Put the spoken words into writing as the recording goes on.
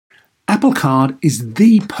Apple Card is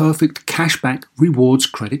the perfect cashback rewards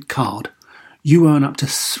credit card. You earn up to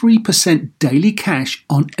 3% daily cash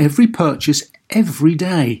on every purchase every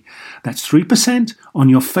day. That's 3% on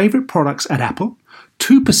your favorite products at Apple,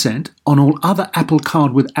 2% on all other Apple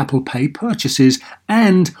Card with Apple Pay purchases,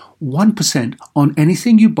 and 1% on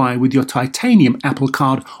anything you buy with your titanium Apple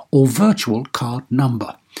Card or virtual card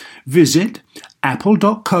number. Visit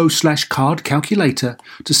apple.co/card calculator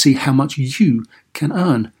to see how much you can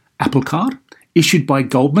earn. Apple Card, issued by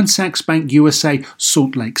Goldman Sachs Bank USA,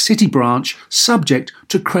 Salt Lake City branch, subject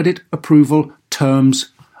to credit approval.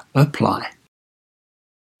 Terms apply.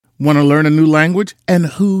 Want to learn a new language? And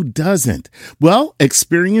who doesn't? Well,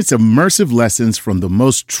 experience immersive lessons from the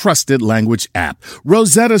most trusted language app,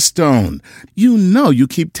 Rosetta Stone. You know you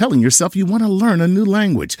keep telling yourself you want to learn a new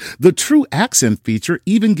language. The True Accent feature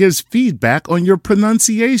even gives feedback on your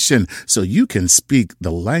pronunciation so you can speak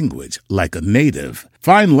the language like a native.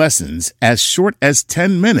 Find lessons as short as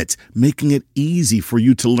 10 minutes, making it easy for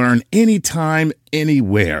you to learn anytime,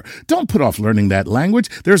 anywhere. Don't put off learning that language.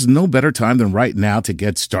 There's no better time than right now to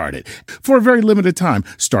get started. For a very limited time,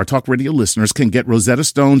 Star Talk Radio listeners can get Rosetta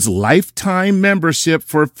Stone's lifetime membership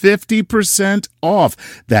for 50% off.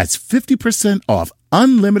 That's 50% off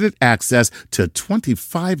unlimited access to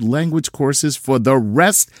 25 language courses for the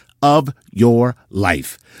rest of your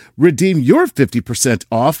life. Redeem your 50%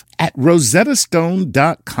 off at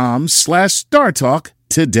rosettastone.com/StarTalk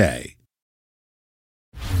today.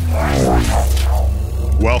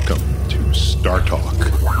 Welcome to Star Talk,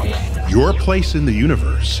 your place in the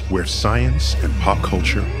universe where science and pop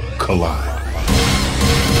culture collide.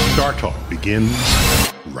 Star Talk begins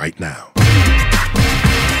right now.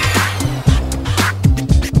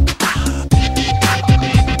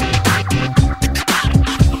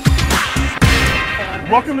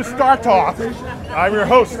 Welcome to Star Talk. I'm your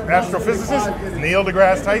host, astrophysicist Neil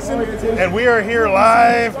deGrasse Tyson, and we are here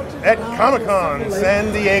live at Comic-Con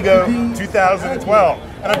San Diego 2012.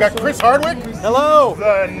 And I've got Chris Hardwick. Hello.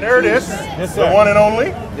 The Nerdist, yes, the one and only.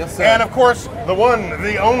 Yes, sir. And of course, the one,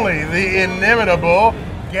 the only, the inimitable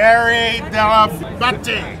Gary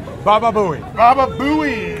Dell'Abate. Baba Booey. Baba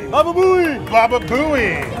Booey. Baba Booey. Baba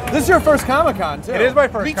Booey. This is your first Comic-Con, too. It is my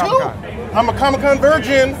first Me Comic-Con. too. I'm a Comic-Con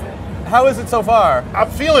virgin. How is it so far? I'm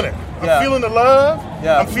feeling it. I'm Yeah. feeling the love.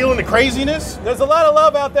 Yeah. I'm feeling the craziness. There's a lot of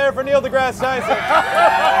love out there for Neil deGrasse Tyson.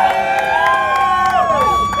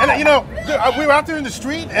 And you know, we were out there in the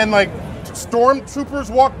street and like stormtroopers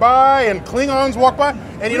walk by and Klingons walk by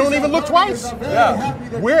and you don't even look twice. Yeah.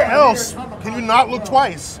 Where else can you not look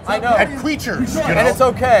twice? I know. At creatures, you know? And it's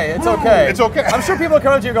okay. It's okay. It's okay. I'm sure people are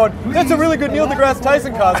coming to you going, that's a really good Neil deGrasse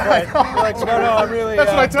Tyson cosplay. You're like, no, I'm really...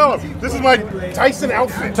 That's what I tell them. This is my Tyson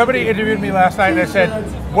outfit. Somebody interviewed me last night and they said,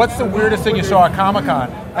 what's the weirdest thing you saw at Comic-Con?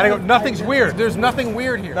 And I go, nothing's weird. There's nothing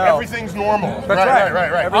weird here. No. Everything's normal. That's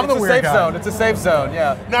right. Right. I'm the it's a weird safe guy. zone. It's a safe zone,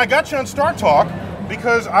 yeah. Now I got you on Star Talk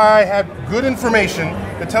because I have good information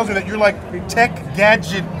that tells me that you're like a tech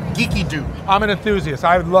gadget geeky dude. I'm an enthusiast.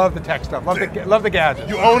 I love the tech stuff. Love the gadgets.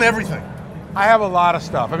 You own everything. I have a lot of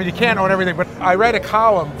stuff. I mean, you can't own everything, but I write a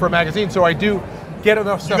column for a magazine, so I do get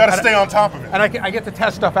enough stuff. You got to and stay on top of it. And I get to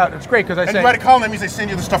test stuff out, and it's great because I And say, you write a column, that means they send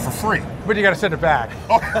you the stuff for free. but you got to send it back.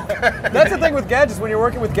 That's the thing with gadgets. When you're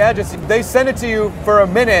working with gadgets, they send it to you for a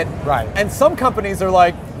minute. Right. And some companies are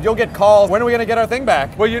like, you'll get calls, when are we going to get our thing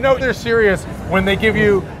back? Well, you know they're serious when they give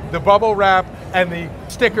you the bubble wrap and the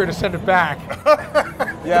sticker to send it back.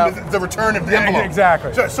 Yeah. The return of the envelope.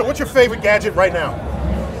 Exactly. So what's your favorite gadget right now?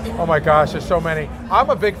 Oh my gosh, there's so many. I'm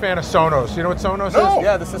a big fan of Sonos. You know what Sonos No. is?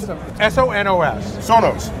 Yeah, the system. Sonos.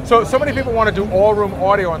 Sonos. So many people want to do all-room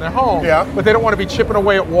audio in their home, Yeah. but they don't want to be chipping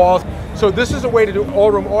away at walls. So this is a way to do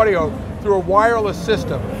all-room audio through a wireless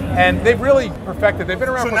system, and they've really perfected. They've been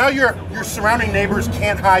around. So for now your surrounding neighbors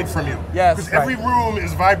can't hide from you. Yes. Because every room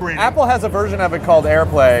is vibrating. Apple has a version of it called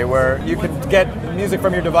AirPlay, where you can get music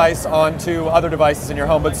from your device onto other devices in your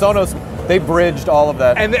home. But Sonos, they bridged all of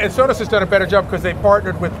that. and Sonos has done a better job because they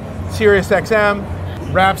partnered with SiriusXM,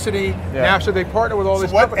 Rhapsody, Napster. They partner with all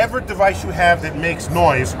these companies. Whatever device you have that makes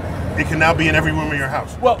noise, it can now be in every room of your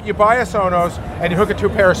house. Well, you buy a Sonos and you hook it to a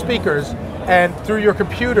pair of speakers, and through your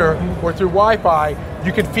computer or through Wi-Fi,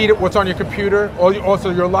 you can feed it what's on your computer, or also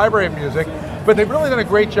your library of music. But they've really done a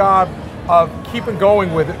great job of keeping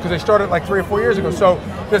going with it because they started like 3 or 4 years ago. So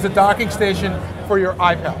there's a docking station for your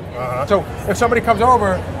iPad. So if somebody comes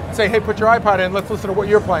over and say, hey, put your iPod in, let's listen to what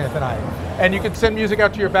you're playing tonight. And you can send music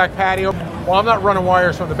out to your back patio. Well, I'm not running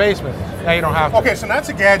wires from the basement. Now you don't have to. Okay, so that's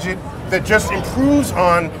a gadget that just improves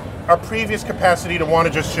on our previous capacity to want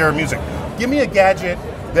to just share music. Give me a gadget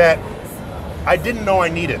that I didn't know I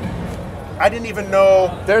needed. I didn't even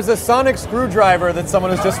know. There's a sonic screwdriver that someone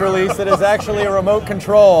has just released that is actually a remote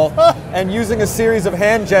control, and using a series of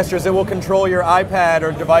hand gestures, it will control your iPad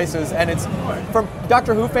or devices. And it's, from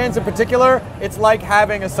Doctor Who fans in particular, it's like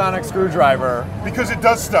having a sonic screwdriver. Because it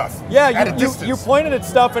does stuff. Yeah, at a you distance. point it at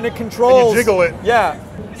stuff and it controls. And you jiggle it. Yeah.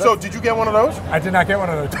 So did you get one of those? I did not get one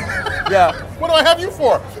of those. Yeah. What do I have you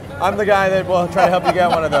for? I'm the guy that will try to help you get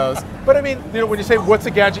one of those. But I mean, when you say what's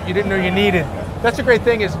a gadget you didn't know you needed, that's a great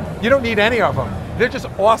thing is you don't need any of them. They're just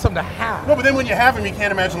awesome to have. No, but then when you have them, you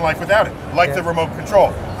can't imagine life without it. Like the remote control.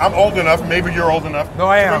 I'm old enough, maybe you're old enough. No,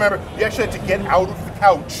 I am. Remember, you actually had to get out of the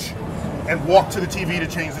couch and walk to the TV to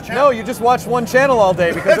change the channel. No, you just watched one channel all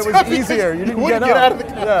day because it was easier. You didn't wouldn't get get up. out of the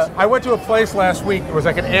couch. Yeah. I went to a place last week. It was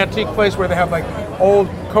like an antique place where they have like old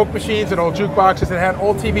Coke machines and old jukeboxes that had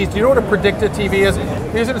old TVs. Do you know what a predicted TV is?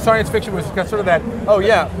 Here's in science fiction, it's got sort of that. Oh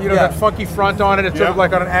yeah, that funky front on it. It's sort of Yeah.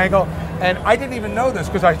 like on an angle. And I didn't even know this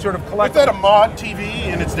because I sort of Was collected. that a mod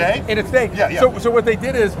TV in its day? In its day. Yeah, yeah. So what they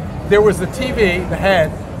did is there was the TV, the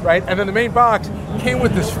head, right, and then the main box came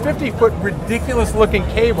with this 50-foot ridiculous-looking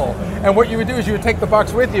cable. And what you would do is you would take the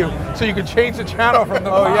box with you so you could change the channel from the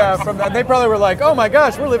box. Oh yeah, from that. They probably were like, oh my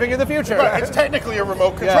gosh, we're living in the future. Right, it's technically a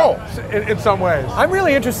remote control. In some ways. I'm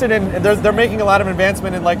really interested in, they're making a lot of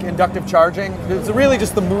advancement in like inductive charging. It's really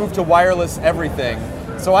just the move to wireless everything.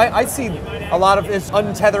 So I see a lot of this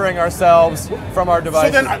untethering ourselves from our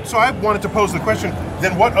devices. So I wanted to pose the question,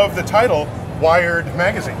 then what of the title, Wired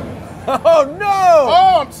Magazine? Oh no!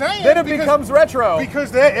 Oh, I'm saying. Then it becomes retro.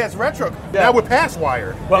 Because it's retro. Yeah. Now we're past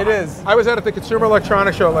Wired. It is. I was at the Consumer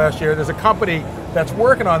Electronics Show last year. There's a company that's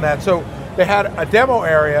working on that. So they had a demo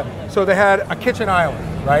area. So they had a kitchen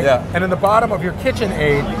island, right? Yeah. And in the bottom of your kitchen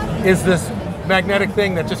aid is this magnetic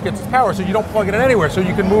thing that just gets its power. So you don't plug it in anywhere. So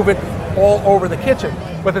you can move it all over the kitchen.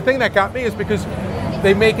 But the thing that got me is because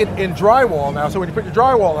they make it in drywall now. So when you put your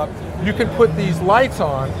drywall up, you can put these lights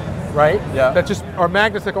on, right? Yeah. That just are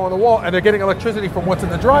magnets that go on the wall, and they're getting electricity from what's in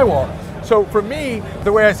the drywall. So for me,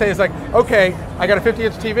 the way I say is like, okay, I got a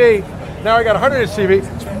 50-inch TV, now I got a 100-inch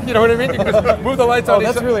TV. You know what I mean? You can just move the lights on. Oh,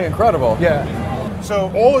 that's really incredible. Yeah.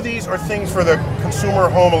 So all of these are things for the consumer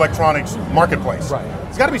home electronics marketplace. Right.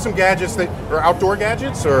 There's got to be some gadgets that are outdoor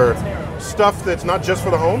gadgets or stuff that's not just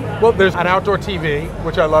for the home. Well, there's an outdoor TV,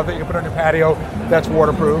 which I love that you can put on your patio. That's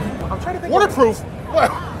waterproof. I'm trying to think. Waterproof?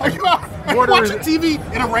 What? Are you watching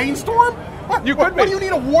TV in a rainstorm? You what, could what be. do you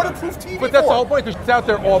need a waterproof TV But that's for? the whole point, because it's out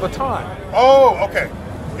there all the time. Oh, okay.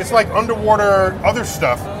 It's like underwater other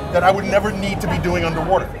stuff that I would never need to be doing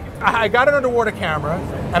underwater. I got an underwater camera,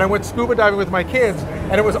 and I went scuba diving with my kids,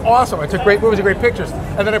 and it was awesome. I took great movies and great pictures,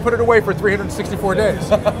 and then I put it away for 364 days.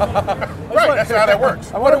 Right, that's how that works.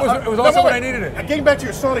 It was awesome when I needed it. Getting back to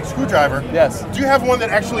your sonic screwdriver. Yes. Do you have one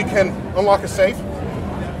that actually can unlock a safe?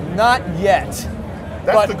 Not yet.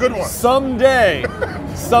 That's the good one. Someday.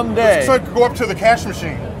 Someday. So I could go up to the cash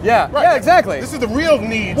machine. Yeah, Right. yeah, exactly. This is the real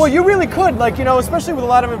needs. Well, you really could, like, especially with a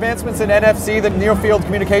lot of advancements in NFC, the near field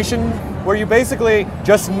communication, where you basically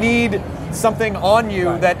just need something on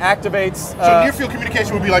you that activates. So near field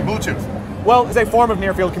communication would be like Bluetooth. Well, it's a form of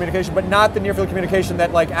near field communication, but not the near field communication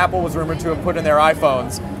that like Apple was rumored to have put in their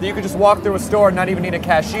iPhones. That you could just walk through a store and not even need a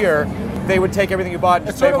cashier. They would take everything you bought.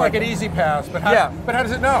 It's sort of like an Easy Pass, but how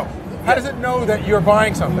does it know? How does it know that you're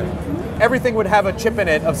buying something? Everything would have a chip in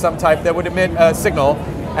it of some type that would emit a signal,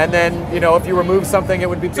 and then if you remove something, it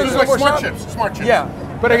would be. So there's like smart chips. Smart chips. Yeah.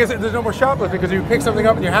 But I guess there's no more shoplifting because you pick something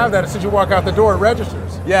up and you have that. As soon as you walk out the door, it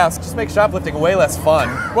registers. Yeah, so just make shoplifting way less fun.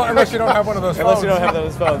 Well, unless you don't have one of those phones. Unless you don't have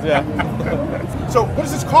those phones, yeah. So what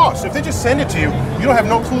does this cost? If they just send it to you, you don't have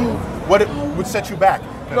no clue what it would set you back.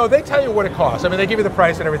 No, they tell you what it costs. I mean, they give you the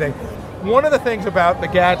price and everything. One of the things about the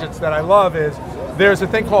gadgets that I love is there's a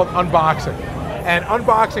thing called unboxing. And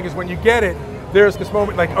unboxing is when you get it, there's this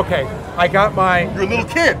moment like, okay, I got my... You're a little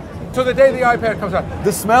kid. So the day the iPad comes out.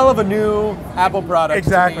 The smell of a new Apple product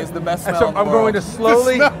to me is the best smell And so in the I'm world. going to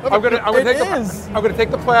slowly, I'm going to take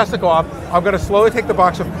the plastic off. I'm going to slowly take the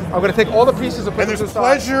box off. I'm going to take all the pieces and put And them there's to the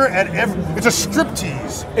side. pleasure at every. It's a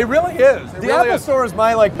striptease. It really is. The Apple Store is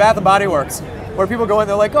my like Bath and Body Works, where people go in,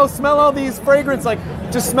 they're like, oh, smell all these fragrance. Like,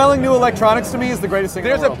 just smelling new electronics to me is the greatest thing in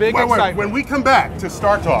There's the a world. big Wait, excitement. when we come back to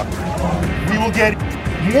Star Talk, we will get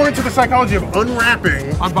more into the psychology of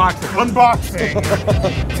unwrapping, unboxing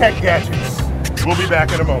tech gadgets. We'll be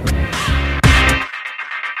back in a moment.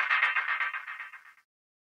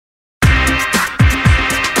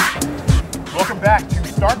 Welcome back to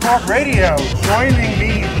Star Talk Radio. Joining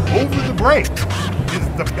me over the break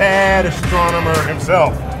is the bad astronomer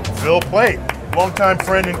himself, Phil Plait, longtime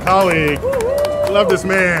friend and colleague. Love this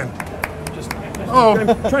man.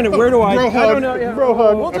 Trying to, where do I? Bro I hug. don't know. Yeah. Bro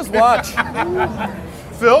hug. We'll just watch.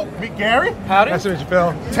 Phil, meet Gary, Howdy. Nice to meet you,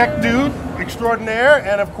 Phil. tech dude extraordinaire,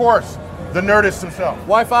 and of course, the Nerdist himself.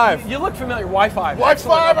 Y5. You look familiar. Wi-Fi.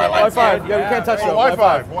 Wi-Fi, I like Y5. Yeah, you can't touch it.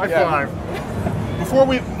 Wi-Fi. Yeah. Before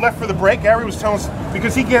we left for the break, Gary was telling us,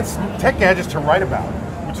 because he gets tech gadgets to write about,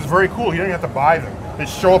 which is very cool. He doesn't have to buy them. They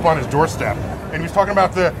show up on his doorstep. And he was talking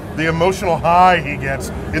about the emotional high he gets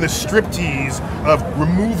in the striptease of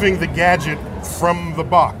removing the gadget from the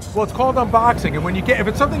box. Well, it's called unboxing, and when you get, if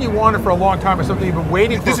it's something you wanted for a long time or something you've been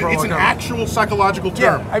waiting for It's a long an time. actual psychological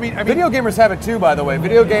term. Yeah, I mean, Video gamers have it too, by the way.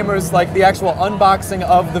 Video gamers, like the actual unboxing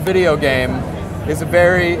of the video game, is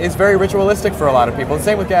very ritualistic for a lot of people.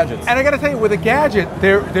 Same with gadgets. and I got to tell you, with a gadget,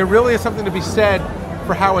 there really is something to be said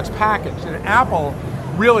for how it's packaged. And Apple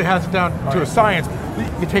really has it down to a science.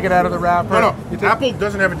 You take it out of the wrapper. No, you take- Apple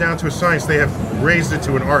doesn't have it down to a science. They have raised it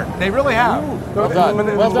to an art. They really have. Well done.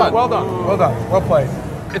 But Well done. Well done. Well done. Well played.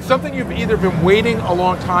 It's something you've either been waiting a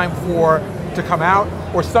long time for to come out,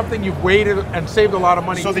 or something you've waited and saved a lot of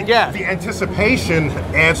money So to the get. anticipation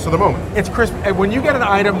adds to the moment. It's Christmas, and when you get an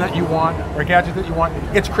item that you want or a gadget that you want,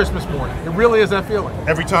 it's Christmas morning. It really is that feeling.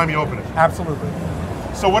 Every time you open it. Absolutely.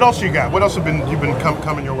 So what else you got? What else have you've been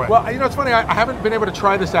coming your way? Well, you know, it's funny. I haven't been able to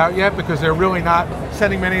try this out yet because they're really not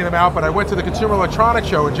sending many of them out. But I went to the Consumer Electronics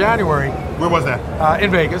Show in January Where was that?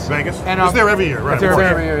 in Vegas. Vegas? And, It's there every year, right? It's there Of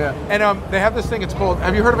course. every year. Every year, yeah. And they have this thing. It's called.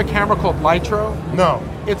 Have you heard of a camera called Lytro? No.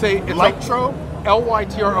 It's Lytro?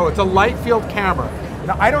 Lytro. It's a light field camera.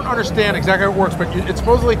 Now I don't understand exactly how it works, but it's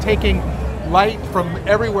supposedly taking light from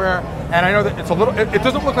everywhere. And I know that it's a little. It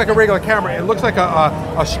doesn't look like a regular camera. It looks like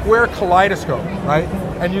a square kaleidoscope, right?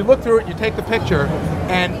 And you look through it, you take the picture,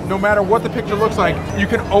 and no matter what the picture looks like, you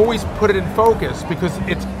can always put it in focus because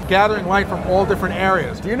it's gathering light from all different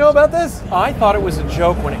areas. Do you know about this? I thought it was a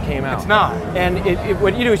joke when it came out. It's not. And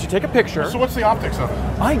what you do is you take a picture. So what's the optics of it?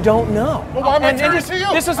 I don't know. Well, why am I And turning this, to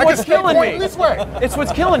you? this is I what's can stay killing pointing me. this way. It's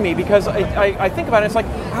what's killing me because I think about it. It's like,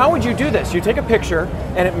 how would you do this? You take a picture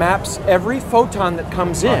and it maps every photon that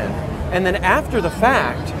comes in, and then after the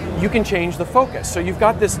fact, you can change the focus. So you've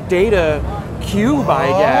got this data cube, I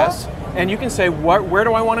guess, and you can say, where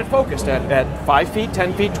do I want it focused? At 5 feet,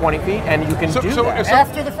 10 feet, 20 feet, and you can do that. if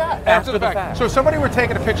After the fact. After the fact. So if somebody were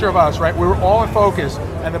taking a picture of us, right? We were all in focus,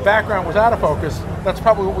 and the background was out of focus. That's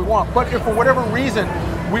probably what we want. But if for whatever reason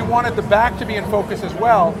we wanted the back to be in focus as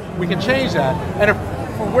well, we can change that. And if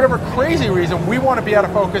for whatever crazy reason we want to be out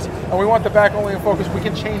of focus and we want the back only in focus, we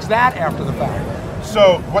can change that after the fact.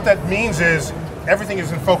 So what that means is everything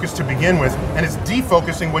is in focus to begin with, and it's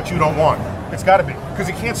defocusing what you don't want. It's got to be, because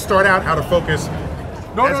it can't start out out of focus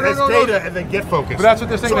as data and then get focused. But that's what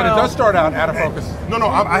they're saying, that it does start out out of focus. No,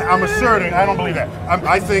 I'm asserting. I don't believe that.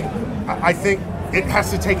 I think it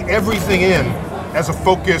has to take everything in as a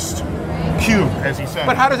focused cube, as he said.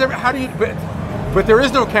 But but there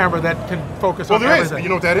is no camera that can focus Well, on there is. everything. You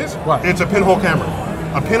know what that is? What? It's a pinhole camera.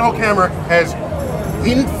 A pinhole camera has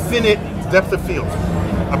infinite depth of field.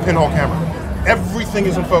 A pinhole camera. Everything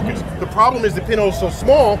is in focus. The problem is the pinhole is so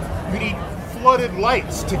small, you need flooded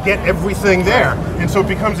lights to get everything there. And so it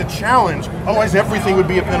becomes a challenge. Otherwise, everything would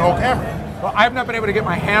be a pinhole camera. Well, I've not been able to get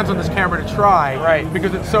my hands on this camera to try, Right.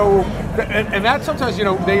 Because it's so, and that sometimes, you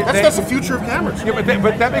know, That's the future of cameras. Yeah,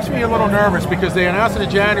 but that makes me a little nervous because they announced it in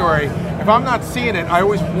January. If I'm not seeing it, I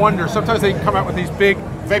always wonder. Sometimes they come out with these big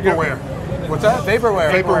Vaporware. What's that?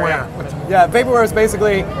 Vaporware. Vaporware. Yeah, vaporware is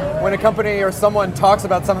basically when a company or someone talks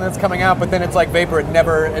about something that's coming out, but then it's like vapor. It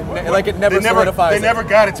never solidifies. They never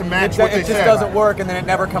got it to match what they It just said. doesn't work, and then it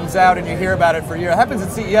never comes out, and you hear about it for years. It happens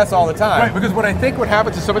at CES all the time. Right, because what I think what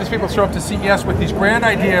happens is some of these people show up to CES with these grand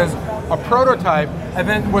ideas, a prototype, and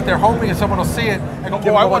then what they're hoping is someone will see it and go, Give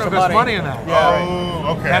oh, them I a want bunch to of invest money. money in that. Yeah.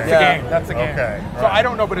 Oh, okay. That's Yeah. the game. That's the game. Okay, So right. I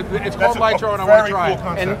don't know, but it's called That's a Lytro, and I want very to try cool it.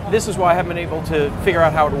 concept. And this is why I haven't been able to figure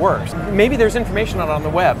out how it works. Maybe there's information on it on the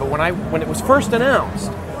web, but when it was first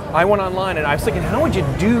announced, I went online and I was thinking, how would you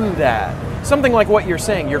do that? Something like what you're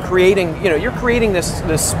saying. You're creating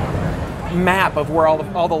this map of where all the You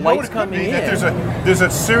know what lights it could coming be? in. That there's a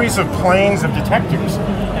series of planes of detectors,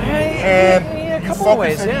 and Yeah, a you couple focus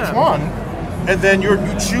ways, on yeah. each one, and then you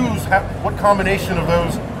choose what combination of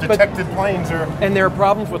those detected planes are. And there are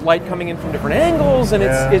problems with light coming in from different angles, and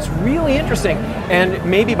Yeah. it's really interesting. And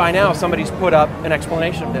maybe by now somebody's put up an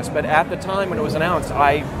explanation of this, but at the time when it was announced,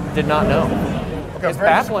 I did not know. Okay, I'm It's very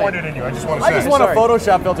baffling. disappointed in you. I just want to say. I just want Sorry. a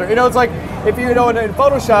Photoshop filter. You know, it's like if you know in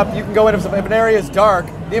Photoshop, you can go in if an area is dark,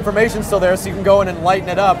 the information's still there, so you can go in and lighten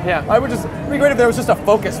it up. Yeah. It'd be great if there was just a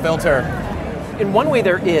focus filter. In one way,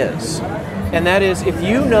 there is, and that is if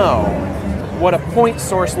you know what a point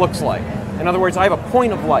source looks like. In other words, I have a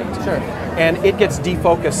point of light, Sure. and it gets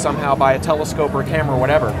defocused somehow by a telescope or a camera or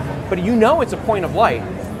whatever. But you know it's a point of light.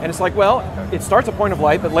 And it's like, well, it starts a point of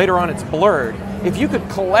light, but later on it's blurred. If you could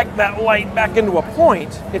collect that light back into a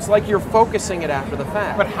point, it's like you're focusing it after the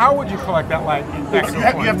fact. But how would you collect that light back You to a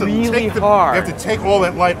have, point? you have to Really take hard. You have to take all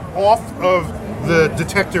that light off of the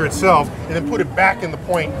detector itself and then put it back in the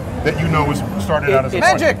point that you know was started out as a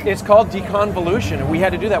point. Magic! It's called deconvolution, and we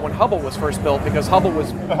had to do that when Hubble was first built because Hubble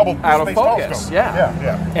was The Hubble out of Space focus. Telescope. Yeah.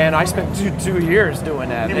 Yeah. And I spent two years doing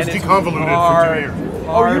that. He was and it's deconvoluted for 2 years.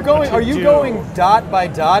 Are you going dot by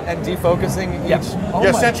dot and defocusing Yeah. each? Yeah, Oh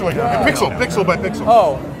Yeah, my essentially, God. pixel by pixel.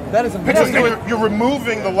 Oh, that is Because amazing. you're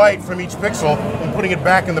removing the light from each pixel and putting it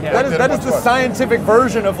back in the point That is it the once was. scientific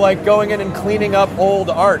version of like going in and cleaning up old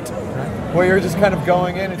art, where you're just kind of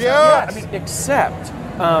going in. And Yeah. I mean, except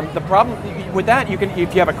the problem with that, you can,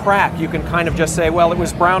 if you have a crack, you can kind of just say, well, it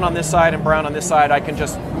was brown on this side and brown on this side. I can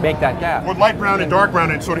just make that gap. Or light brown and dark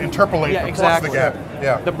brown and sort of interpolate Yeah, across exactly. the gap.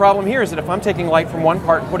 Yeah. The problem here is that if I'm taking light from one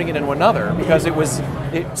part and putting it into another, because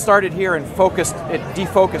it started here and it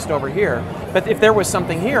defocused over here. But if there was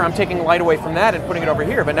something here, I'm taking light away from that and putting it over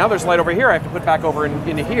here. But now there's light over here, I have to put back over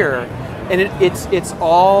into here. And it's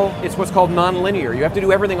what's called nonlinear. You have to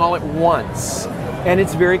do everything all at once. And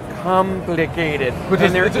it's very complicated.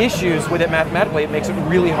 And there are issues with it mathematically. It makes it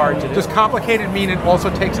really hard to do. Does complicated mean it also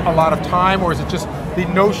takes a lot of time, or is it just the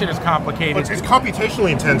notion is complicated? It's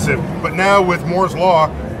computationally intensive, but now with Moore's law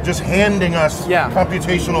just handing us Yeah.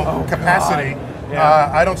 computational capacity, Yeah.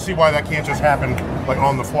 I don't see why that can't just happen like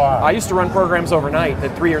on the fly. I used to run programs overnight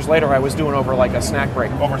that 3 years later I was doing over like a snack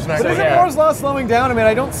break. over snack But break. isn't Moore's law slowing down? I mean,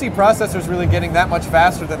 I don't see processors really getting that much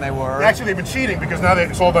faster than they were. Actually, they've been cheating because now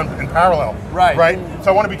it's all done in parallel. Right. Right.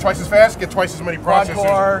 So I want to be twice as fast, get twice as many processors.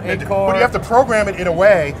 Quad-core, 8-core. But you have to program it in a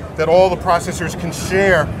way that all the processors can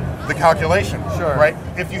share the calculation. Sure. Right.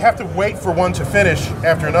 If you have to wait for one to finish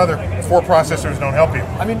after another, 4 processors don't help you.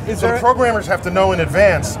 I mean, is so there- the programmers have to know in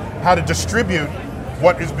advance how to distribute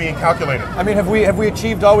what is being calculated. I mean, have we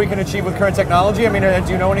achieved all we can achieve with current technology? I mean,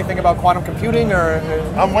 do you know anything about quantum computing or?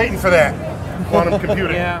 I'm waiting for that. Quantum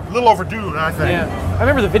computing. Yeah. A little overdue, I think. Yeah, I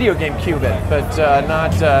remember the video game Qubit, but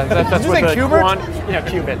not. That's you what say the Qubert?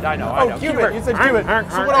 Qubit. I know. Oh, Qubit. You said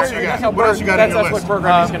Qubit. So what else you got? That's What else you got in That's your what list?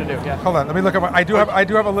 programming's going to do. Yeah. Hold on, let me look at I do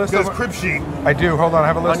have a list There's of. a crib sheet. I do. Hold on, I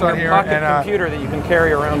have a On list your on here. pocket And computer that you can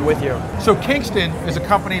carry around with you. so Kingston is a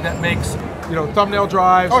company that makes thumbnail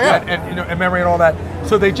drives Oh, yeah. and memory and all that.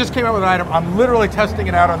 So they just came out with an item. I'm literally testing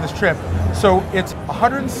it out on this trip. So it's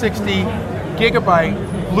 160 gigabyte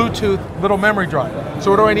Bluetooth little memory drive.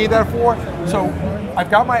 So what do I need that for? So I've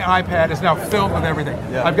got my iPad. It's now filled with everything.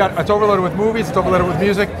 Yeah. It's overloaded with movies. It's overloaded with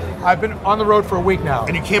music. I've been on the road for a week now.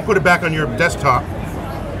 And you can't put it back on your desktop.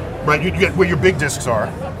 Right, you get where your big discs are.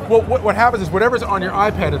 Well, what happens is whatever's on your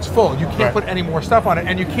iPad, it's full. You can't Right. put any more stuff on it,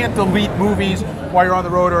 and you can't delete movies while you're on the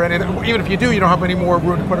road or anything. Even if you do, you don't have any more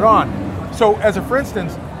room to put it on. So, for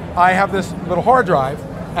instance, I have this little hard drive,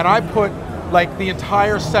 and I put like the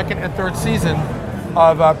entire second and third season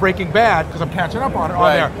of Breaking Bad because I'm catching up on it on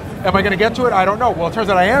Right. there. Am I going to get to it? I don't know. Well, it turns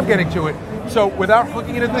out I am getting to it. So without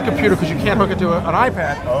hooking it into the computer, because you can't hook it to an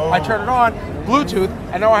iPad, I turn it on, Bluetooth,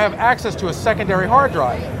 and now I have access to a secondary hard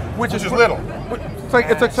drive, which is little.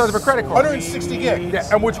 It's like sort of a credit card. 160 gigs. Yeah,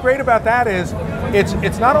 and what's great about that is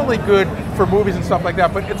it's not only good for movies and stuff like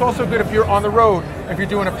that, but it's also good if you're on the road, if you're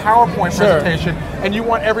doing a PowerPoint presentation, and you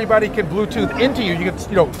want everybody can Bluetooth into you. You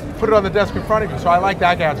can put it on the desk in front of you. So I like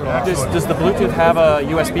that gadget a lot. Does the Bluetooth have a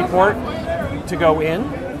USB port to go in?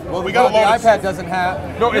 Well, We got the a load of- iPad doesn't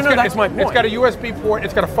have. That's my point. It's got a USB port.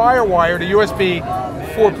 It's got a FireWire to USB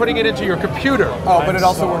for putting it into your computer. Oh, but it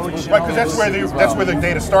also works with Right, because that's where the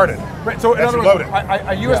data started. Right, so in That's other words, loaded.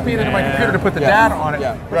 I USB it into my computer to put the Yeah. data on it.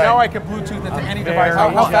 Yeah. But Right. now I can Bluetooth it to any device. very I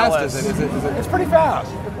How want. fast jealous. is it? It's pretty fast.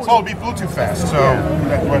 So it'll be Bluetooth fast. So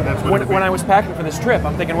that's what it'll be. When I was packing for this trip,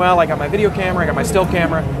 I'm thinking, well, I got my video camera, I got my still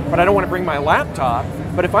camera, but I don't want to bring my laptop.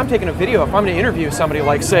 But if I'm taking a video, if I'm going to interview somebody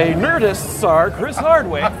like, say, Nerdists are Chris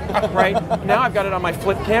Hardwick, right? Now I've got it on my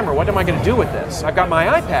flip camera. What am I going to do with this? I've got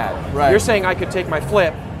my iPad. Right. You're saying I could take my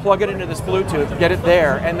flip, plug it into this Bluetooth, get it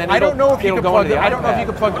there, and then I don't know if you it'll can go plug into it. the I don't know if iPad. you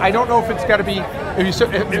can plug. I don't know if it's got to be.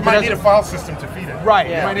 If You might need a file system to feed it. Right.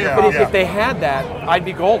 You Yeah, might need yeah. a but file. if they had that, I'd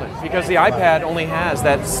be golden because the iPad only has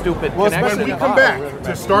that stupid connection. When we come back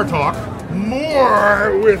to Star Talk,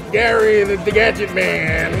 more with Gary the Gadget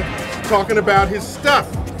Man talking about his stuff.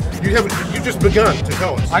 You just begun to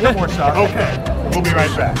tell us. I got more stuff. Okay, we'll be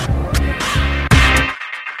right back.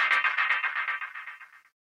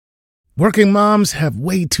 Working moms have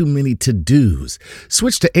way too many to-dos.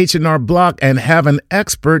 Switch to H&R Block and have an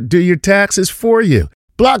expert do your taxes for you.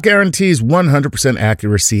 Block guarantees 100%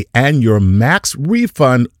 accuracy and your max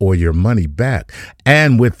refund or your money back.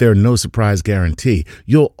 And with their no surprise guarantee,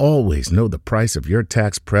 you'll always know the price of your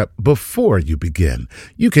tax prep before you begin.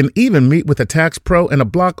 You can even meet with a tax pro in a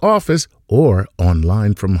Block office or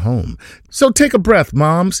online from home. So take a breath,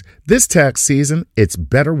 moms. This tax season, it's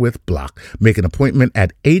better with Block. Make an appointment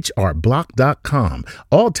at hrblock.com.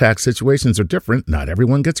 All tax situations are different. Not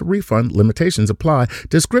everyone gets a refund. Limitations apply.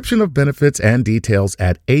 Description of benefits and details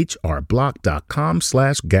at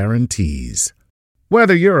hrblock.com/guarantees.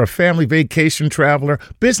 Whether you're a family vacation traveler,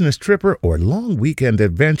 business tripper, or long weekend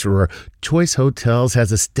adventurer, Choice Hotels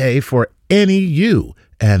has a stay for any you.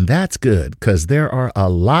 And that's good, because there are a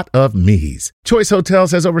lot of me's. Choice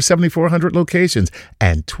Hotels has over 7,400 locations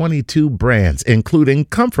and 22 brands, including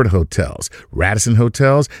Comfort Hotels, Radisson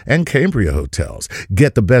Hotels, and Cambria Hotels.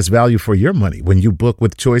 Get the best value for your money when you book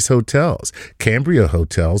with Choice Hotels. Cambria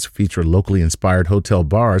Hotels feature locally inspired hotel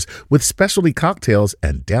bars with specialty cocktails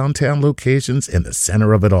and downtown locations in the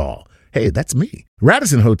center of it all. Hey, that's me.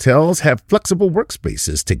 Radisson Hotels have flexible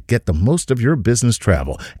workspaces to get the most of your business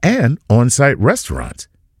travel and on-site restaurants.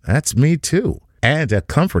 That's me too. And at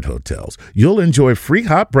Comfort Hotels, you'll enjoy free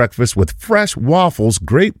hot breakfast with fresh waffles,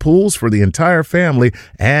 great pools for the entire family,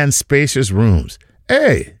 and spacious rooms.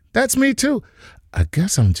 Hey, that's me too. I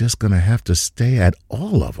guess I'm just going to have to stay at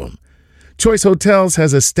all of them. Choice Hotels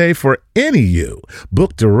has a stay for any you.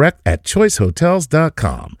 Book direct at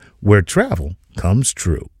choicehotels.com, where travel comes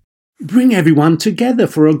true. Bring everyone together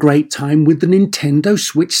for a great time with the Nintendo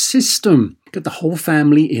Switch system. Get the whole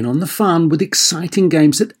family in on the fun with exciting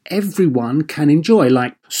games that everyone can enjoy,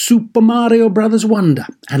 like Super Mario Bros. Wonder,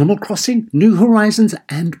 Animal Crossing, New Horizons,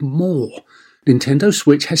 and more. Nintendo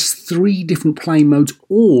Switch has 3 different play modes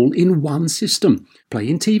all in one system. Play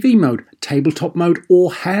in TV mode, tabletop mode,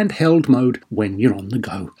 or handheld mode when you're on the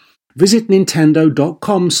go. Visit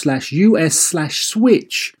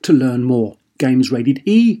nintendo.com/US/Switch to learn more. Games rated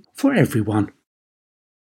E for everyone.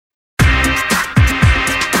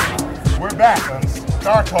 We're back on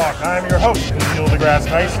Star Talk. I'm your host, Neil deGrasse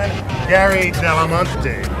Tyson, Gary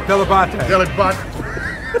Dell'Abate.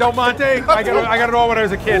 Del Monte. I got it all when I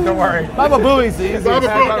was a kid. Don't worry. Baba Booey's the easiest.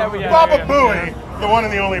 Baba Booey, the one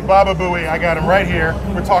and the only Baba Booey. I got him right here.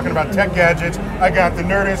 We're talking about tech gadgets. I got the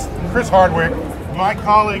nerdist, Chris Hardwick, my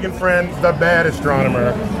colleague and friend, the bad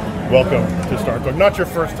astronomer. Welcome to Star Talk. Not your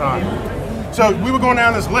first time. So we were going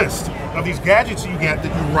down this list of these gadgets you get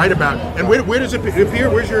that you write about. And where does it appear?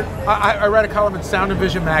 Where's your... I write a column in Sound and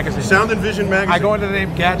Vision magazine. Sound and Vision magazine? I go under the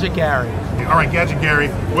name Gadget Gary. All right, Gadget Gary.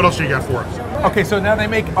 What else you got for us? Okay, so now they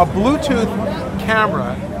make a Bluetooth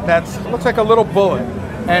camera that looks like a little bullet,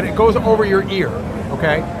 and it goes over your ear,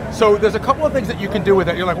 okay? So there's a couple of things that you can do with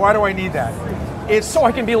it. You're like, why do I need that? It's so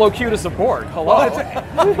I can be locutus aboard. Hello.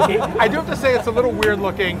 I do have to say it's a little weird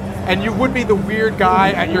looking, and you would be the weird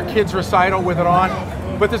guy at your kid's recital with it on,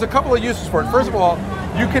 but there's a couple of uses for it. First of all,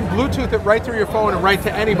 you can Bluetooth it right through your phone and right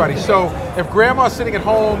to anybody. So if grandma's sitting at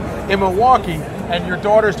home in Milwaukee and your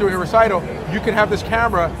daughter's doing a recital, you can have this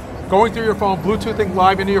camera going through your phone, Bluetoothing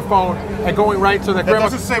live into your phone, and going right so that grandma...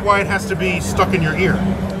 That doesn't say why it has to be stuck in your ear.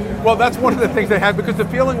 Well, that's one of the things they had, because the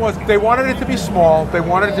feeling was they wanted it to be small, they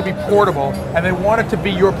wanted it to be portable, and they wanted it to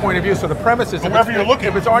be your point of view. So the premise is wherever you're looking.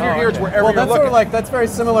 If it's on your ear, it's wherever well, you're that's looking. Sort of like, that's very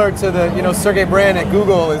similar to the, Sergey Brin at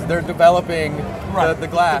Google, is they're developing the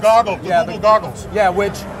glass. The goggles, Google goggles. Yeah,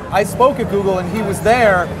 which I spoke at Google and he was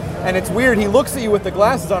there, and it's weird, he looks at you with the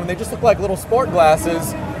glasses on and they just look like little sport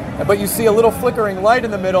glasses, but you see a little flickering light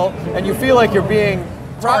in the middle and you feel like you're being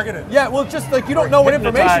targeted. Yeah, well, just like you don't know what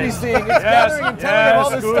information he's seeing. It's gathering and telling him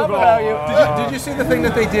all this stuff about you. Did you see the thing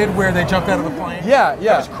that they did where they jumped out of the plane? Yeah. It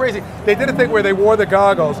was crazy. They did a thing where they wore the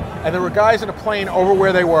goggles, and there were guys in a plane over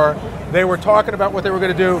where they were. They were talking about what they were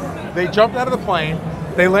going to do. They jumped out of the plane.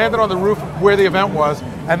 They landed on the roof where the event was,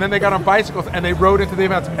 and then they got on bicycles and they rode into the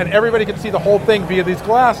events. And everybody could see the whole thing via these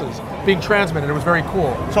glasses being transmitted. It was very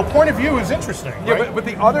cool. So point of view is interesting, Yeah, right? but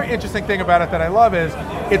the other interesting thing about it that I love is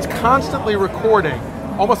it's constantly recording,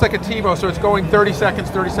 almost like a TiVo, so it's going 30 seconds,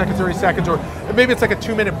 30 seconds, 30 seconds, or maybe it's like a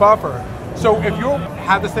 2-minute buffer. So if you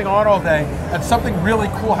have this thing on all day and something really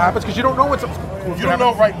cool happens, because you don't know what's cool. You don't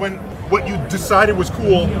know right when what you decided was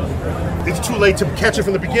cool, it's too late to catch it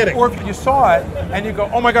from the beginning. Or if you saw it and you go,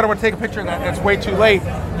 oh my God, I want to take a picture of that, and it's way too late,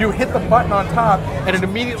 you hit the button on top and it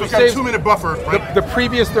immediately so it's got saves a 2-minute buffer, right? the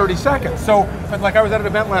previous 30 seconds. So, like I was at an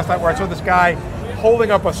event last night where I saw this guy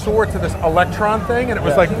holding up a sword to this electron thing, and it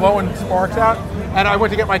was like blowing sparks out, and I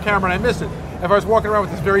went to get my camera and I missed it. If I was walking around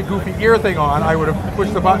with this very goofy ear thing on, I would have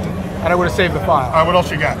pushed the button and I would have saved the file. All right, what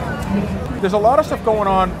else you got? There's a lot of stuff going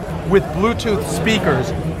on with Bluetooth speakers.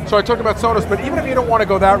 So I talked about Sonos, but even if you don't want to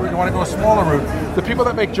go that route, you want to go a smaller route, the people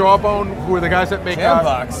that make Jawbone, who are the guys that make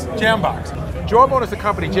Jambox. Jambox. Jawbone is the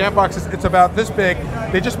company. Jambox it's about this big.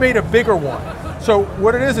 They just made a bigger one. So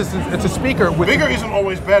what it is it's a speaker with Bigger isn't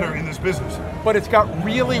always better in this business. but it's got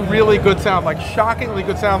really, really good sound, like shockingly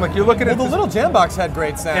good sound. Like you're looking at Well, the little Jambox had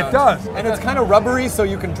great sound. It does. And it's kind of rubbery, so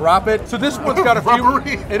you can drop it. So this one's got a few.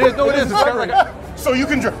 Rubbery? It is. No, it is. It's got like a, So you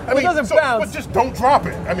can. I mean, doesn't so, bounce. but just don't drop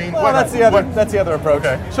it. I mean, Well, what- that's the other. what- That's the other approach.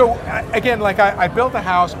 Okay. so again, like I built a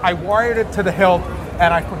house, I wired it to the hilt,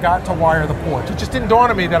 and I forgot to wire the porch. It just didn't dawn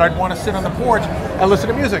on me that I'd want to sit on the porch and listen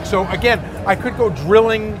to music. So again, I could go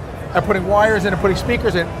drilling and putting wires in and putting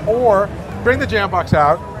speakers in, or bring the Jambox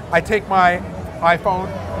out. I take my iPhone.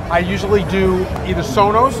 I usually do either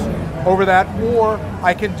Sonos over that, or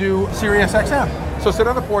I can do Sirius XM. So sit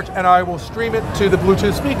on the porch and I will stream it to the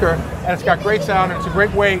Bluetooth speaker, and it's got great sound, and it's a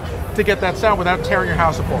great way to get that sound without tearing your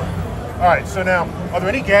house apart. All right. So now, are there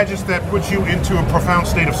any gadgets that put you into a profound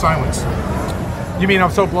state of silence? You mean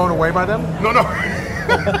I'm so blown away by them? No, no.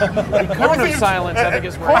 Cone of silence, I think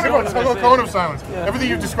is where I'm going with this. Cone of silence. Everything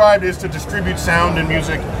you've described is to distribute sound and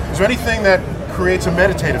music. Is there anything that creates a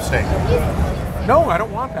meditative state? No, I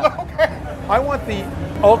don't want that. I want the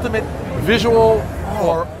ultimate visual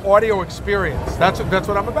or audio experience. That's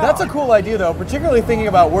what I'm about. That's a cool idea, though, particularly thinking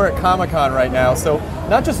about we're at Comic-Con right now. So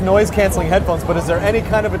not just noise-canceling headphones, but is there any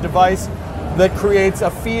kind of a device that creates a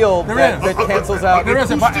field that cancels out? There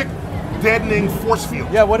is. Acoustic deadening force field.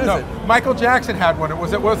 Yeah, what is No, it? Michael Jackson had one.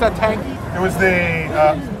 What was that tank? It was the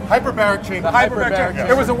hyperbaric chamber. hyperbaric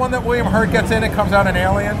It was the one that William Hurt gets in and comes out an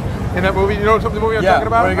alien in that movie. You know the movie I'm talking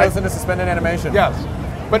about? where he goes into suspended animation. Yes.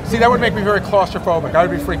 But see, that would make me very claustrophobic. I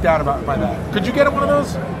would be freaked out by that. Could you get one of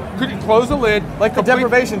those? Could you close the lid? Like the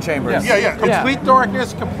deprivation chambers. Yeah. Complete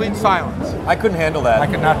darkness, complete silence. I couldn't handle that. I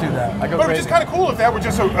could not do that. I go But it's crazy. just kind of cool if that were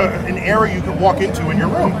just an area you could walk into in your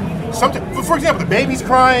room. Something, for example, the baby's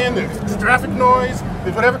crying, the traffic noise,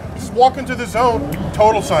 there's whatever. Just walk into the zone,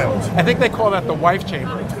 total silence. I think they call that the wife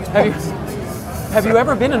chamber. Have you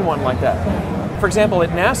ever been in one like that? For example, at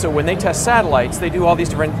NASA, when they test satellites, they do all these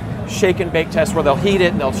different shake and bake tests where they'll heat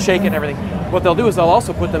it and they'll shake it and everything. What they'll do is they'll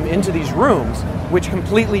also put them into these rooms, which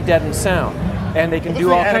completely deaden sound. And they can Well, do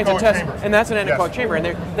this is all the kinds of anechoic tests. chamber. And that's an anechoic Yes. chamber.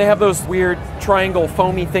 And they have those weird triangle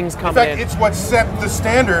foamy things In coming fact, in. it's what set the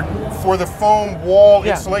standard for the foam wall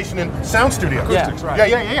Yeah. installation in sound studios. Yeah. Acoustics, right.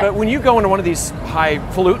 Yeah. But when you go into one of these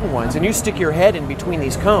highfalutin ones and you stick your head in between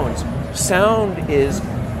these cones, sound is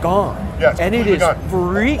gone. Yeah, it's and it completely is gone.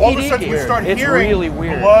 freaky. All of a sudden, you start It's hearing really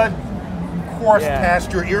weird. blood course Yeah.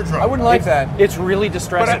 past your eardrum. I wouldn't like that. It's really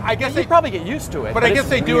distressing. But I guess you they- probably get used to it. But I guess it's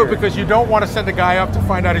they do weird. it because you don't want to send a guy up to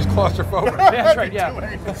find out he's claustrophobic. Yeah, that's right. Yeah,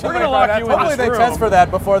 we're gonna lock you in Hopefully this they room. test for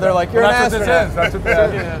that before they're like, you're an That's what this astronaut. is. That's what this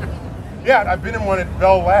is. Yeah. Yeah, I've been in one at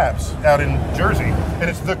Bell Labs out in Jersey, and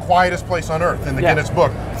it's the quietest place on earth in the Yeah. Guinness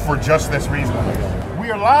Book for just this reason.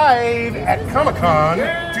 We are live at Comic-Con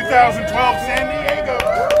 2012 San Diego.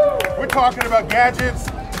 We're talking about gadgets,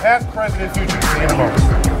 past, present, and future. See you in a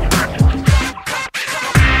moment.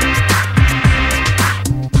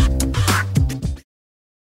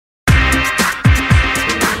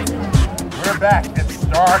 We're back at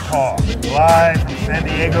Star Talk, live from San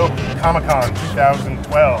Diego Comic-Con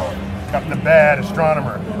 2012. Got the bad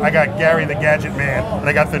astronomer, I got Gary the Gadget Man, and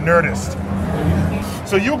I got the Nerdist.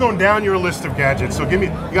 So you were going down your list of gadgets. So you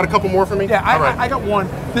got a couple more for me? Yeah, All right. I got one.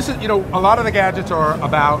 This is, a lot of the gadgets are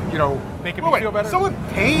about, making me Wait, feel better. someone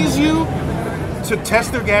pays you to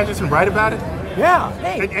test their gadgets and write about it? Yeah.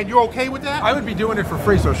 And you're okay with that? I would be doing it for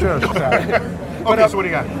free, so sure. Okay, so what do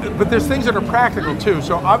you got? But there's things that are practical too.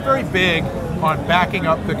 So I'm very big on backing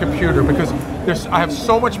up the computer because I have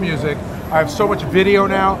so much music, I have so much video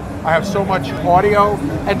now, I have so much audio,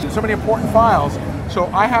 and so many important files. So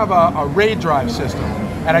I have a RAID drive system,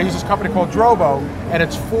 and I use this company called Drobo, and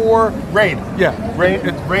it's for RAID. Yeah,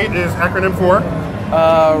 RAID is acronym for?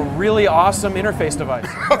 Really awesome interface device.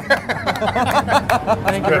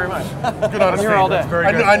 Thank you very much. Good on I'm here all day.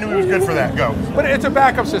 I knew it was good for that. Go. But it's a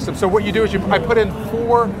backup system. So what you do is I put in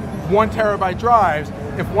 4 1 terabyte drives.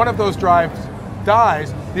 If one of those drives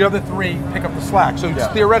dies, the other 3 pick up the slack. So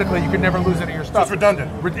theoretically, you can never lose any of your stuff. it's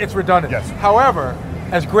redundant. It's redundant. Yes. However,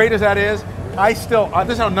 as great as that is, I still,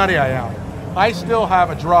 this is how nutty I am. I still have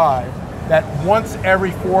a drive that once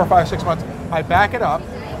every 4 or 5, 6 months, I back it up,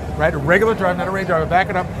 right? A regular drive, not a RAID drive, I back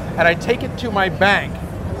it up, and I take it to my bank,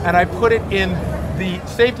 and I put it in the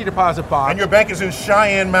safety deposit box. And your bank is in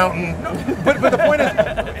Cheyenne Mountain, But the point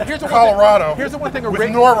is, here's the Colorado. One thing, here's the one thing with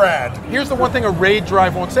NORAD. Here's the one thing a RAID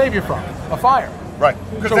drive won't save you from: a fire. Right,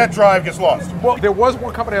 because So- that drive gets lost. Well, there was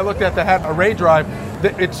one company I looked at that had a RAID drive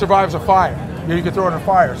that it survives a fire. you could throw it in a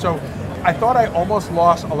fire. So I thought I almost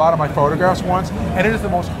lost a lot of my photographs once, and it is the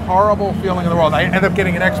most horrible feeling in the world. I ended up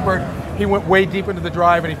getting an expert. He went way deep into the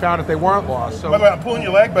drive, and he found that they weren't lost. So By the way, I'm pulling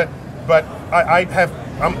your leg, but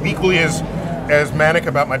I'm equally as manic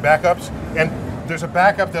about my backups, and there's a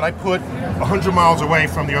backup that I put 100 miles away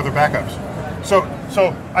from the other backups.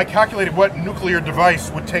 So I calculated what nuclear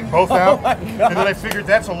device would take both out, and then I figured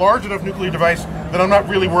that's a large enough nuclear device that I'm not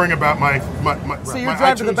really worrying about my So your my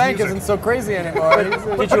drive to the iTunes bank music. isn't so crazy anymore.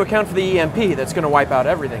 Did you account for the EMP that's going to wipe out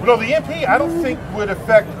everything? No, the EMP I don't think would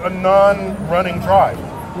affect a non-running drive.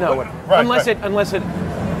 No, Right, unless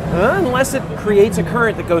it creates a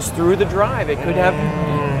current that goes through the drive. It could have,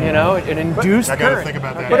 an induced I got to current. think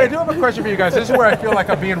about that. But I do have a question for you guys. This is where I feel like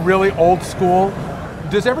I'm being really old school.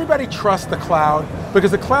 Does everybody trust the cloud?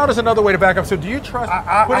 Because the cloud is another way to back up. So do you trust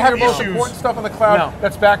I putting have your most issues. important stuff on the cloud No.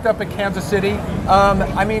 that's backed up in Kansas City?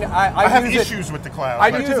 I have use it- issues with the cloud. I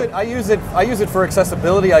I do use too. it. I use it for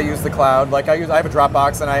accessibility. I use the cloud. Like I have a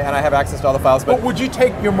Dropbox and I have access to all the files. But would you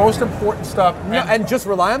take your most important stuff and just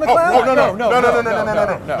rely on the Oh, cloud?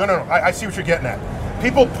 no. no. I see what you're getting at.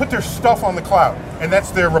 People put their stuff on the cloud, and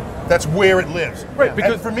that's where it lives. Right,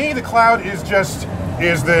 because- and for me, the cloud is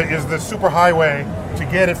the super highway to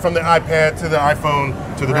get it from the iPad to the iPhone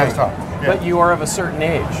to the desktop. Yeah. But you are of a certain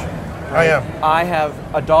age. I am. I have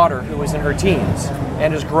a daughter who is in her teens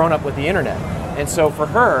and has grown up with the internet. And so for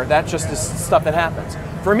her, that's just stuff that happens.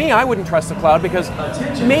 For me, I wouldn't trust the cloud because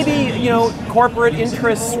maybe, corporate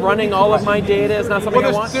interests running all of my data is not something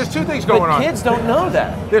I want. There's two things going but on. kids don't know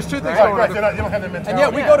that. There's two things Right, going right. on. They don't have that mentality. And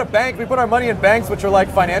yet we go to bank. We put our money in banks, which are like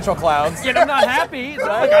financial clouds. Yet I'm not happy. So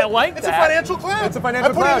I like It's that. a financial cloud. It's a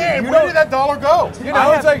financial I put cloud. it in. You Where don't- did that dollar go?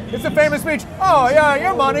 It's a famous speech. Oh yeah,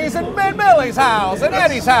 your money's in Millie's house and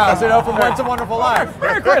Eddie's house. From Once a Wonderful Life.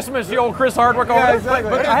 Merry Christmas, the old Chris Hardwick over Yeah, there. exactly.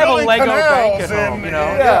 But I have a Building Lego canals bank at home, and-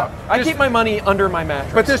 yeah. I keep my money under my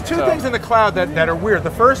mattress. But there's two so. things in the cloud that are weird.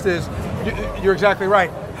 The first is, you're exactly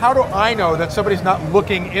right. How do I know that somebody's not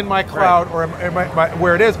looking in my cloud or in my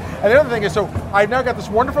where it is? And the other thing is, so I've now got this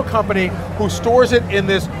wonderful company who stores it in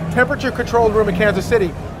this temperature-controlled room in Kansas City.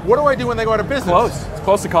 What do I do when they go out of business? Close. It's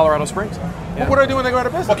close to Colorado Springs. But what do I do when they go out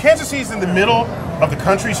of Well, business? Kansas City's in the middle of the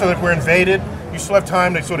country, so that we're invaded. You still have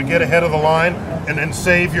time to sort of get ahead of the line and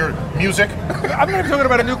save your music. I'm not even talking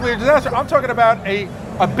about a nuclear disaster. I'm talking about a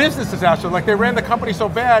business disaster. Like they ran the company so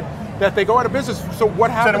bad that they go out of business. So what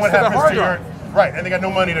So happens then what to the happens hard to your drive? right? And they got no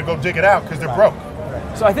money to go dig it out because they're broke.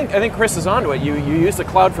 So I think Chris is onto it. You use the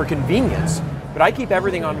cloud for convenience, but I keep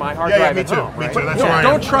everything on my hard drive me at too. home. Me right? too. That's No, where I am.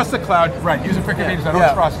 don't trust the cloud. Right, use it for convenience. I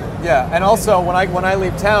don't trust it. Yeah, and also when I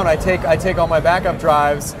leave town, I take all my backup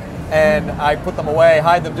drives and I put them away,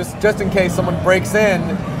 hide them just in case someone breaks in.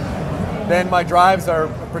 Then my drives are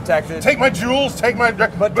protected. Take my jewels. Take my.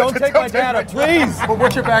 But don't take my data, please. But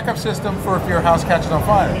what's your backup system for if your house catches on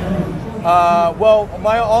fire?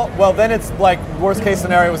 Well, then it's like worst case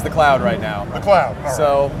scenario is the cloud right now. The cloud. All right.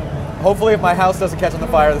 So hopefully, if my house doesn't catch on the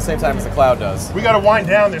fire at the same time as the cloud does. We got to wind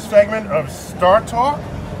down this segment of Star Talk.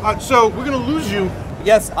 So we're going to lose you.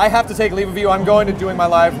 Yes, I have to take leave of you. I'm going to doing my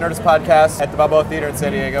live Nerdist podcast at the Balboa Theater in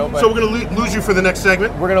San Diego. But So we're going to lose you for the next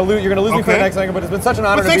segment. you're gonna lose me for the Okay. next segment. But it's been such an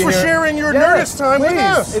honor But to be thanks for here. sharing your Yes, Nerdist time with please.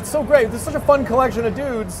 us. It's so great. There's such a fun collection of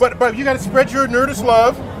dudes. But you got to spread your Nerdist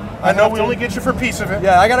love. I know we only get you for a piece of it.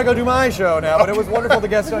 Yeah, I gotta go do my show now. But it was wonderful to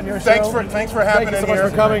guest on your show. Thanks for Thank happening you so much here.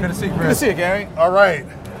 for coming. Good to see you, Good to Chris. see you, Gary. All right.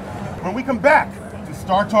 When we come back to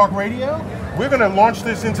Star Talk Radio, we're going to launch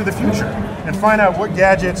this into the future and find out what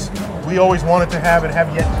gadgets we always wanted to have and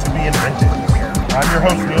have yet to be invented. I'm your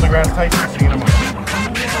host, Neil deGrasse Tyson. See you in a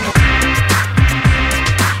moment.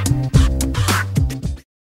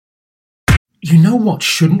 You know what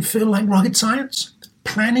shouldn't feel like rocket science?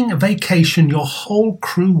 Planning a vacation your whole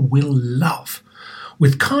crew will love.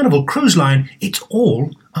 With Carnival Cruise Line, it's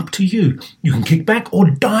all up to you. You can kick back or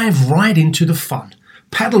dive right into the fun.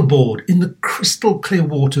 Paddleboard in the crystal clear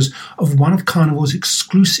waters of one of Carnival's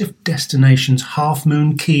exclusive destinations, Half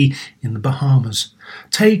Moon Cay in the Bahamas.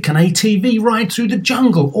 Take an ATV ride through the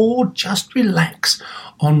jungle or just relax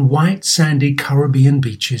on white sandy Caribbean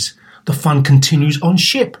beaches. The fun continues on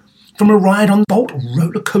ship. From a ride on the Bolt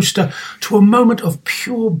roller coaster to a moment of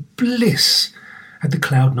pure bliss at the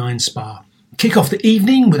Cloud9 Spa. Kick off the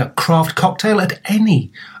evening with a craft cocktail at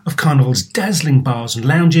any of Carnival's dazzling bars and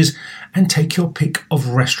lounges and take your pick of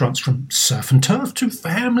restaurants from surf and turf to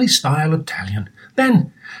family-style Italian.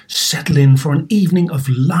 Then settle in for an evening of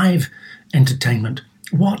live entertainment.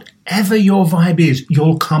 Whatever your vibe is,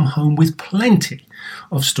 you'll come home with plenty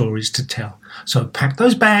of stories to tell. So pack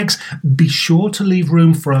those bags, be sure to leave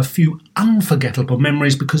room for a few unforgettable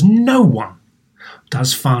memories because no one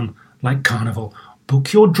does fun like Carnival.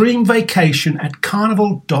 Book your dream vacation at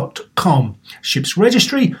carnival.com. Ships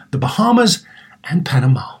registry, the Bahamas and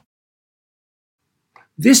Panama.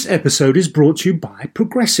 This episode is brought to you by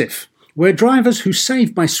Progressive, where drivers who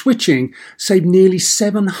save by switching save nearly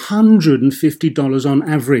 $750 on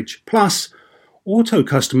average. Plus, auto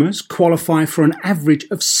customers qualify for an average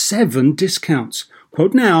of 7 discounts.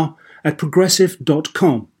 Quote now at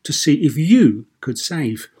progressive.com to see if you could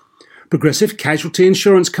save. Progressive Casualty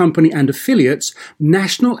Insurance Company and affiliates,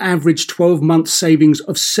 national average 12-month savings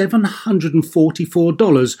of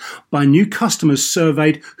 $744 by new customers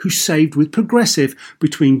surveyed who saved with Progressive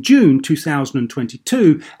between June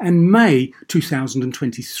 2022 and May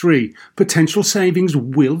 2023. Potential savings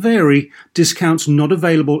will vary. Discounts not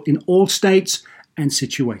available in all states and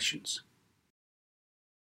situations.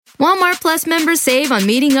 Walmart Plus members save on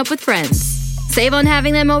meeting up with friends. Save on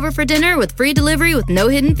having them over for dinner with free delivery with no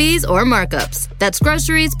hidden fees or markups. That's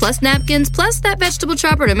groceries, plus napkins, plus that vegetable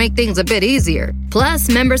chopper to make things a bit easier. Plus,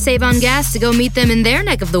 members save on gas to go meet them in their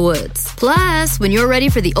neck of the woods. Plus, when you're ready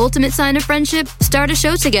for the ultimate sign of friendship, start a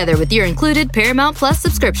show together with your included Paramount Plus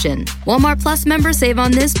subscription. Walmart Plus members save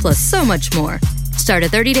on this plus so much more. Start a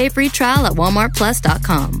 30-day free trial at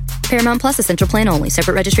walmartplus.com. Paramount Plus Essential Plan only.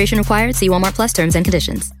 Separate registration required. See Walmart Plus terms and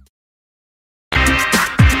conditions.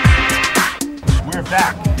 We're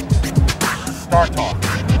back. Star Talk,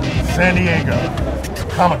 San Diego,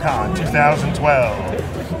 Comic-Con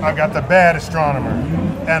 2012. I've got the bad astronomer,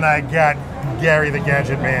 and I got Gary the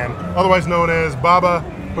Gadget Man, otherwise known as Baba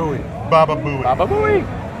Booey. Baba Booey. Baba Booey.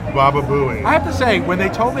 Baba Booey. I have to say, when they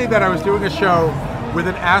told me that I was doing a show with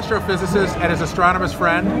an astrophysicist and his astronomer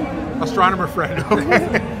friend,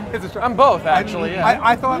 I'm both, actually. Yeah.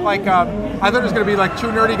 I thought I thought it was going to be like two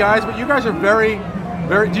nerdy guys, but you guys are very.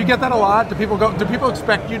 Do you get that a lot? Do people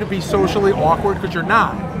expect you to be socially awkward because you're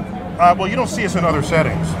not? Well, you don't see us in other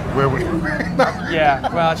settings where we. Yeah,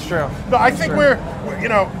 well, that's true. No, I think we're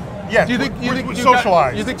yes. Do you think we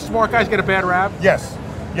socialize? You think smart guys get a bad rap? Yes.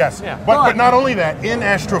 Yeah. But not only that, in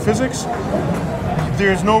astrophysics,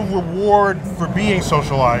 there's no reward for being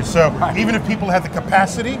socialized. So even if people have the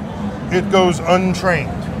capacity, it goes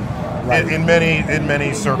untrained. Right. In many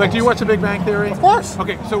circles. Like, do you watch The Big Bang Theory? Of course.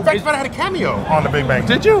 Okay, so in fact, I had a cameo on The Big Bang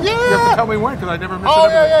Theory. Did you? Yeah. You have to tell me when, because I never missed it. Oh,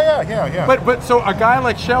 yeah. But so a guy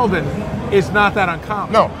like Sheldon is not that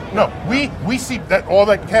uncommon. No. We see that all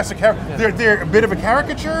that cast of characters. Yeah. They're a bit of a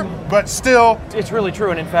caricature, but still. It's really true,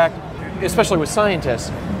 and in fact, especially with scientists,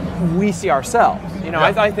 we see ourselves.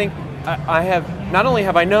 I think I have not only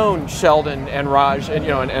have I known Sheldon and Raj and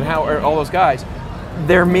and how all those guys,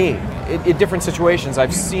 they're me. In different situations,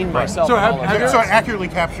 I've seen myself. So, so it accurately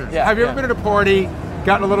captures. Yeah, have you ever been at a party,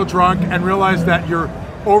 gotten a little drunk, and realized that you're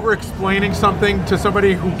over-explaining something to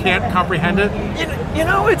somebody who can't comprehend it?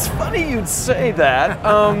 It's funny you'd say that.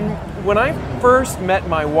 When I first met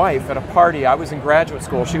my wife at a party, I was in graduate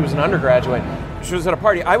school. She was an undergraduate. She was at a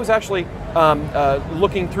party. I was actually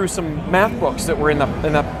looking through some math books that were in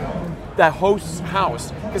that host's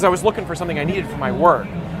house because I was looking for something I needed for my work.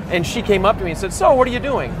 And she came up to me and said, "So, what are you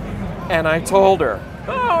doing?" And I told her,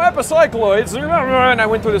 epicycloids. And I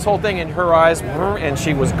went through this whole thing, and her eyes, and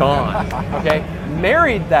she was gone. Okay?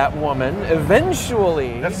 Married that woman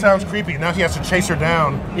eventually. That sounds creepy. Now he has to chase her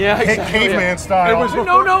down. Yeah, exactly. Caveman style.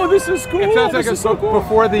 No, this is cool. It sounds like this is so cool.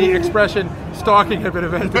 Before the expression stalking had been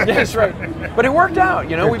invented. That's right. But it worked out.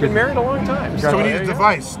 We've been married a long time. So we need a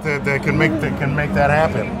device that can make that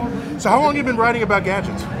happen. So how long have you been writing about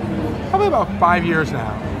gadgets? Probably about 5 years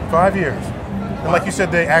now. 5 years. And like you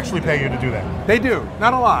said, they actually pay you to do that. They do.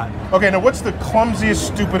 Not a lot. Okay, now what's the clumsiest,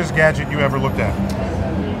 stupidest gadget you ever looked at?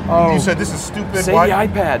 Oh. You said this is stupid. Say the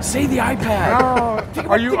iPad. Say the iPad.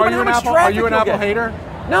 Are you an Apple hater?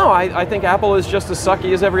 No, I think Apple is just as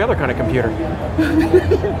sucky as every other kind of computer.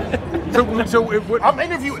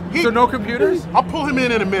 So no computers? I'll pull him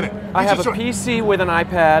in a minute. I have a PC with an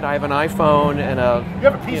iPad. I have an iPhone and a. You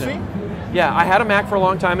have a PC? Yeah, I had a Mac for a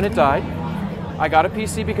long time and it died. I got a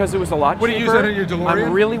PC because it was a lot cheaper. What do you use that in your DeLorean?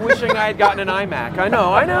 I'm really wishing I had gotten an iMac. I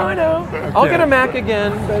know. Okay. I'll get a Mac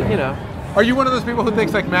again, but Are you one of those people who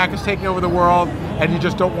thinks like Mac is taking over the world and you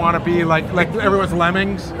just don't want to be like everyone's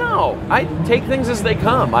lemmings? No, I take things as they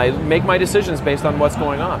come. I make my decisions based on what's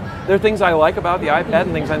going on. There are things I like about the iPad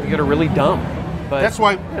and things I think that are really dumb. But, that's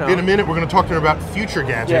why in a minute we're going to talk to her about future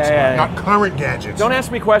gadgets, not current gadgets. Don't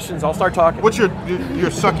ask me questions. I'll start talking. What's your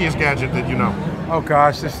suckiest gadget that you know? Oh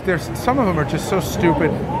gosh, there's some of them are just so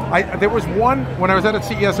stupid. There was one when I was at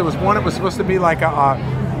CES. There was one. It was supposed to be like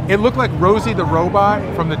It looked like Rosie the Robot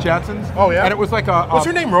from the Jetsons. Oh, yeah? And it was like a... What's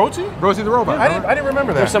her name, Rosie? Rosie the Robot. I didn't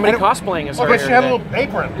remember that. There's somebody cosplaying as her. Okay, she had a here little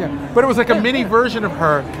apron. Yeah, but it was like a mini version of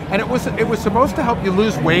her, and it was supposed to help you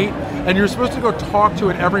lose weight, and you're supposed to go talk to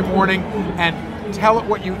it every morning and tell it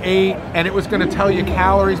what you ate, and it was going to tell you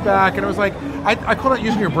calories back, and it was like, I call it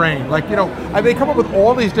using your brain. Like, they come up with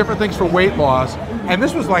all these different things for weight loss, and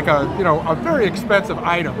this was like a very expensive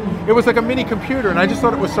item. It was like a mini computer, and I just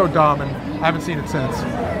thought it was so dumb, and I haven't seen it since.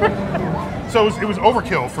 So it was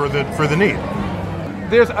overkill for the need.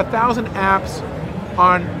 There's 1,000 apps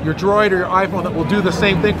on your Droid or your iPhone that will do the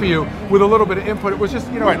same thing for you with a little bit of input. It was just,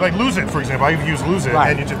 Right, like Lose It, for example. I've used Lose It,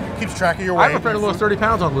 Right. and it just keeps track of your weight. I have a friend who lost 30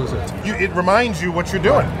 pounds on Lose It. It reminds you what you're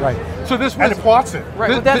doing. Right. So this was... And it plots it. Right,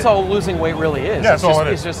 but that's all losing weight really is. Yeah, that's all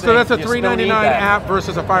it is. So that's a $3.99 app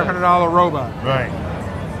versus a $500 robot. Right.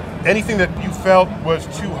 Anything that you felt was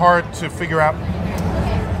too hard to figure out?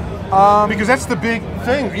 Because that's the big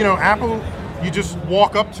thing. Apple, you just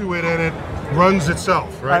walk up to it and it runs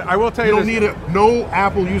itself, right? I will tell you don't need no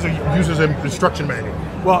Apple user uses an instruction manual.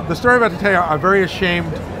 Well, the story I'm about to tell you, I'm very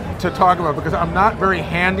ashamed to talk about because I'm not very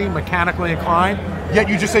handy, mechanically inclined. Yet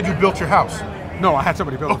you just said you built your house. No, I had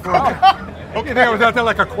somebody build it for me. You think I was out there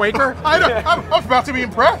like a Quaker? I was about to be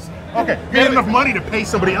impressed. Okay, you had enough money to pay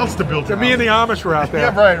somebody else to build your house. Me and the Amish were out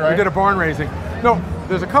there. Yeah, right. We did a barn raising. No,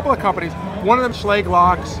 there's a couple of companies. One of them, Schlage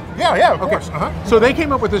Locks. Yeah, of course. So they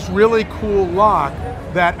came up with this really cool lock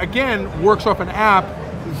that, again, works off an app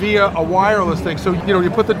via a wireless thing. So, you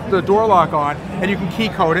put the door lock on and you can key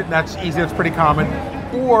code it, and that's easy, that's pretty common.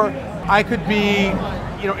 Or I could be,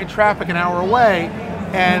 in traffic an hour away,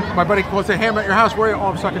 and my buddy calls and say, hey, I'm at your house, where are you? Oh,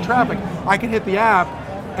 I'm stuck in traffic. I can hit the app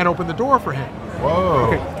and open the door for him. Whoa.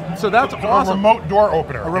 Okay. So that's awesome. A remote door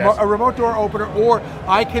opener. A remote door opener, or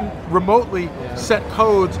I can remotely set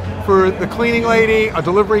codes for the cleaning lady, a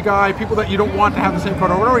delivery guy, people that you don't want to have the same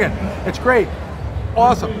code over and over again. It's great.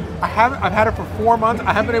 Awesome. I've had it for 4 months.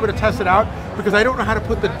 I haven't been able to test it out because I don't know how to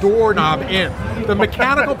put the doorknob in. The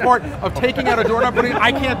mechanical part of taking out a doorknob,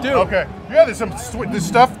 I can't do. Okay. Yeah, there's some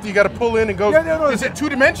stuff you got to pull in and go. It's at 2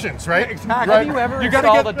 dimensions, right? Exactly. Have you ever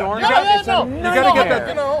installed a doorknob? Yeah, no. You got to get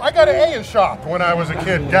that. I got an A in shop when I was a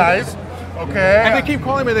kid, guys. Okay. And they keep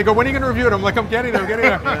calling me. They go, when are you going to review it? I'm like, I'm getting there.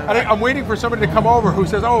 And I'm waiting for somebody to come over who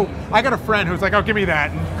says, oh, I got a friend who's like, oh, give me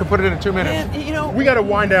that, and can put it in 2 minutes. Man, we got to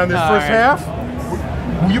wind down this first half.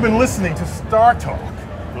 You've been listening to Star Talk,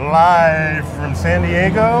 live from San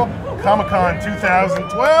Diego, Comic-Con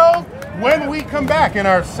 2012. When we come back in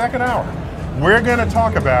our second hour, we're going to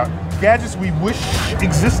talk about gadgets we wish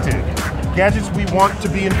existed, gadgets we want to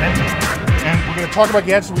be invented, and we're going to talk about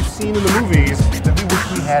gadgets we've seen in the movies that we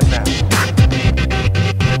wish we had now.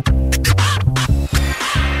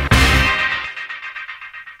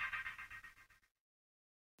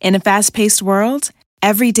 In a fast-paced world,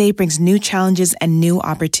 every day brings new challenges and new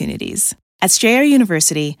opportunities. At Strayer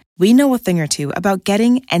University, we know a thing or two about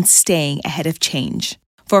getting and staying ahead of change.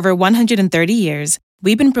 For over 130 years,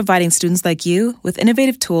 we've been providing students like you with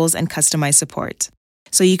innovative tools and customized support,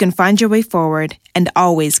 so you can find your way forward and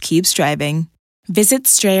always keep striving. Visit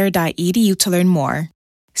strayer.edu to learn more.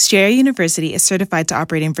 Strayer University is certified to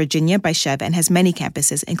operate in Virginia by Chev and has many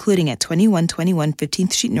campuses, including at 2121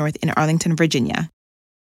 15th Street North in Arlington, Virginia.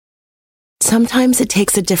 Sometimes it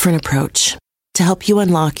takes a different approach to help you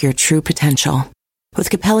unlock your true potential. With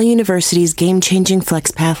Capella University's game-changing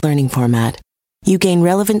FlexPath learning format, you gain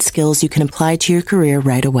relevant skills you can apply to your career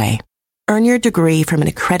right away. Earn your degree from an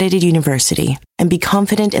accredited university and be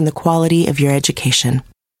confident in the quality of your education.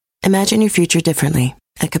 Imagine your future differently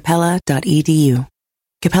at capella.edu.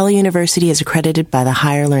 Capella University is accredited by the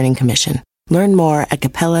Higher Learning Commission. Learn more at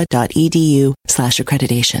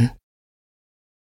capella.edu/accreditation.